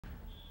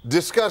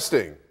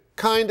Disgusting.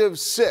 Kind of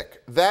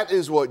sick. That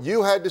is what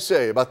you had to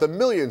say about the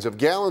millions of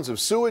gallons of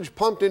sewage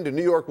pumped into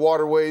New York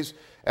waterways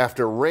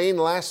after rain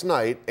last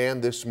night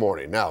and this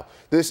morning. Now,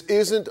 this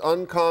isn't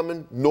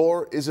uncommon,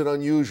 nor is it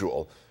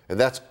unusual, and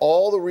that's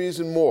all the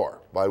reason more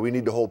why we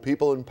need to hold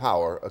people in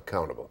power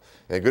accountable.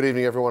 And good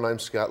evening, everyone. I'm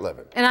Scott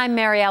Levin. And I'm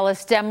Mary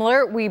Alice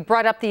Demler. We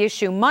brought up the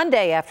issue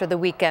Monday after the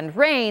weekend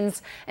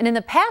rains, and in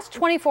the past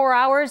 24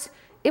 hours,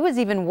 it was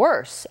even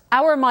worse.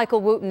 Our Michael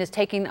Wooten is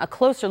taking a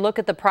closer look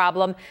at the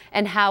problem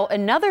and how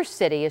another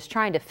city is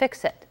trying to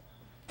fix it.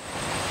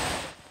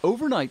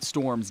 Overnight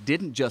storms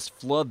didn't just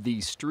flood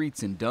these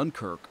streets in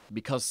Dunkirk.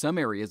 Because some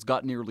areas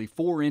got nearly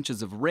 4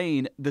 inches of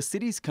rain, the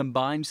city's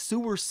combined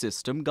sewer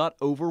system got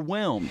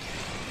overwhelmed.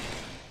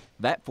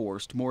 That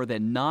forced more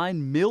than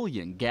 9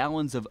 million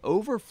gallons of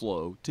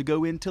overflow to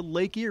go into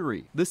Lake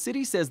Erie. The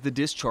city says the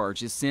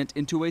discharge is sent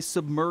into a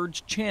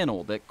submerged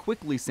channel that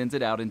quickly sends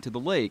it out into the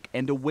lake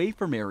and away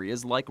from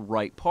areas like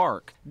Wright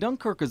Park.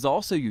 Dunkirk is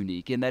also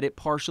unique in that it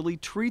partially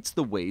treats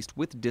the waste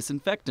with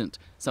disinfectant,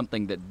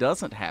 something that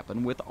doesn't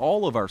happen with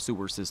all of our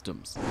sewer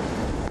systems.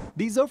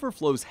 These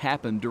overflows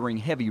happen during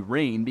heavy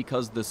rain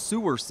because the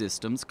sewer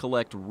systems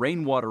collect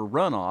rainwater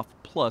runoff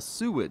plus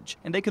sewage,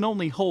 and they can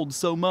only hold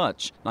so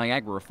much.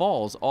 Niagara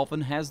Falls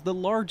often has the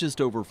largest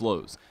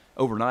overflows.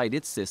 Overnight,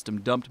 its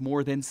system dumped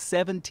more than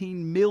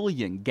 17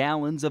 million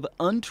gallons of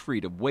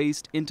untreated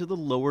waste into the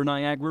lower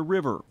Niagara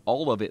River.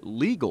 All of it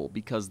legal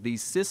because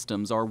these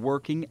systems are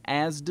working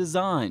as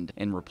designed,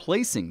 and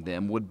replacing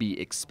them would be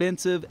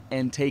expensive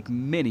and take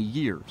many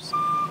years.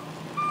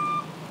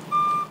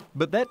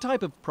 But that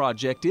type of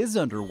project is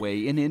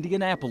underway in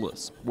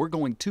Indianapolis. We're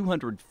going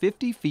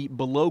 250 feet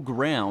below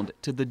ground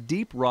to the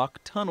Deep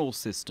Rock Tunnel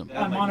system.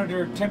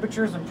 Monitor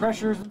temperatures and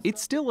pressures.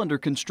 It's still under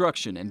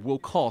construction and will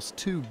cost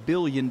 $2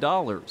 billion.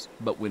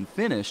 But when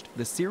finished,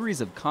 the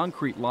series of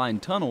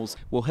concrete-lined tunnels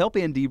will help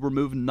Indy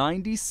remove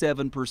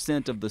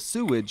 97% of the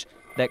sewage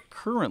that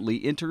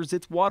currently enters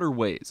its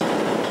waterways.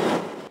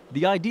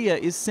 The idea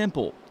is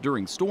simple.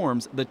 During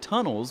storms, the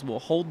tunnels will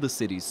hold the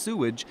city's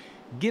sewage,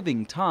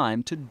 giving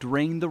time to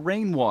drain the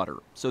rainwater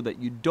so that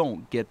you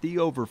don't get the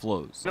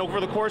overflows. Over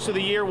the course of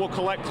the year, we'll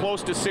collect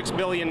close to 6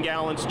 billion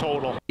gallons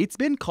total. It's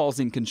been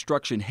causing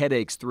construction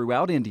headaches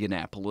throughout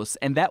Indianapolis,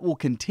 and that will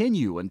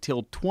continue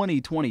until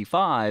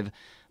 2025,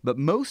 but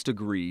most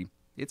agree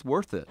it's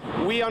worth it.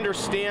 We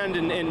understand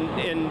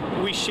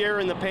and we share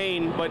in the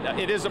pain, but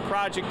it is a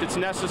project that's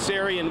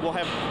necessary and will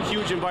have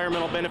huge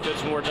environmental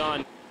benefits when we're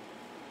done.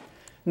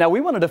 Now,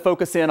 we wanted to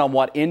focus in on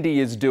what Indy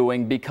is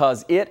doing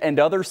because it and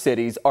other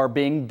cities are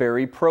being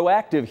very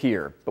proactive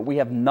here. But we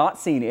have not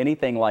seen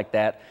anything like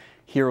that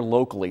here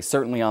locally,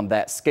 certainly on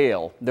that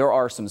scale. There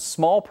are some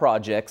small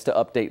projects to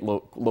update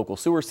local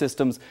sewer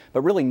systems,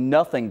 but really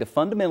nothing to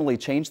fundamentally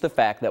change the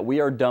fact that we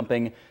are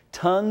dumping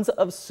tons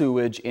of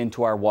sewage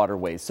into our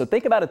waterways. So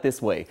think about it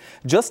this way.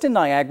 Just in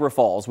Niagara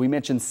Falls, we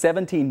mentioned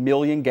 17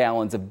 million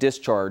gallons of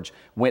discharge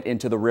went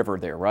into the river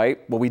there, right?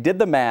 Well, we did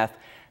the math.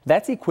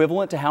 That's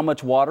equivalent to how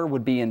much water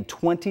would be in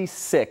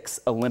 26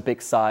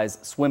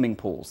 Olympic-sized swimming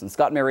pools. And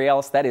Scott, Mary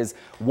Alice, that is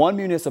one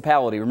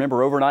municipality.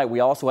 Remember, overnight we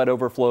also had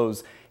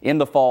overflows in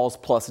the falls,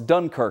 plus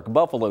Dunkirk,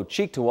 Buffalo,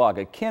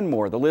 Cheektowaga,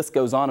 Kenmore. The list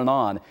goes on and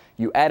on.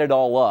 You add it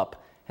all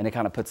up, and it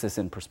kind of puts this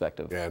in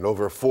perspective. Yeah, and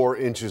over 4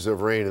 inches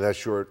of rain in that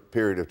short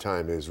period of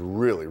time is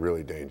really,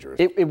 really dangerous.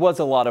 It was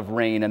a lot of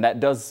rain, and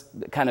that does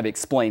kind of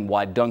explain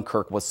why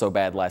Dunkirk was so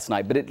bad last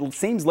night. But it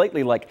seems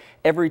lately like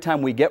every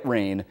time we get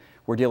rain,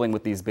 we're dealing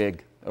with these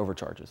big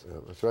overcharges. Yeah,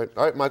 that's right.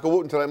 All right, Michael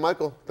Wooten tonight.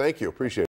 Michael, thank you. Appreciate it.